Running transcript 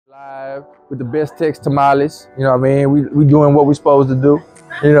Live with the best text tamales, you know what I mean? We doing what we supposed to do,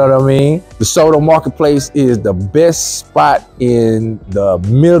 you know what I mean? DeSoto Marketplace is the best spot in the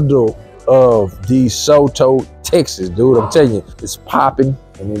middle of DeSoto, Texas, dude. I'm telling you, it's popping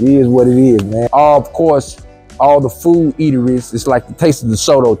and it is what it is, man. Of course, all the food eateries, it's like the taste of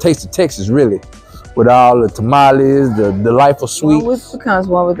DeSoto, taste of Texas, really. With all the tamales, the delightful sweets. One with pecans,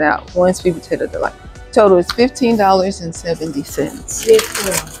 one without, one sweet potato delight. Total is $15.70. Yes,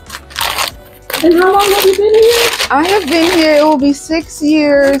 ma'am. And how long have you been here? I have been here, it will be 6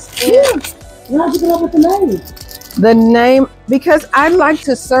 years. Yeah. How'd you come up with the name? The name, because I like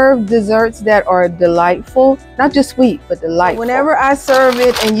to serve desserts that are delightful, not just sweet, but delightful. Whenever I serve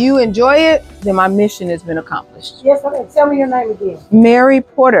it and you enjoy it, then my mission has been accomplished. Yes, okay. Tell me your name again. Mary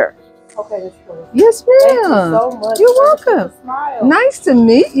Porter. Okay, that's cool. Yes, ma'am. Thank you so much. You're welcome. Smile. Nice to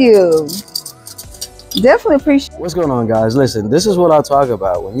meet you. Definitely appreciate it. What's going on, guys? Listen, this is what I talk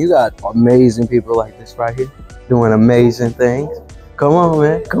about. When you got amazing people like this right here doing amazing things, come on,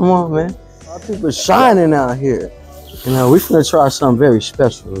 man. Come on, man. Our people shining out here. You know, we're gonna try something very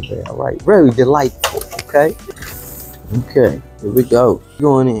special today, all right? Very delightful, okay? Okay, here we go.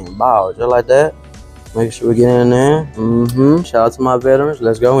 Going in, bow, just like that. Make sure we get in there. Shout out to my veterans.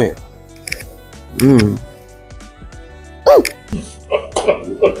 Let's go in.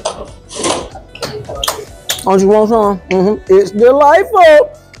 Don't you want some? It's delightful.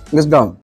 Let's go.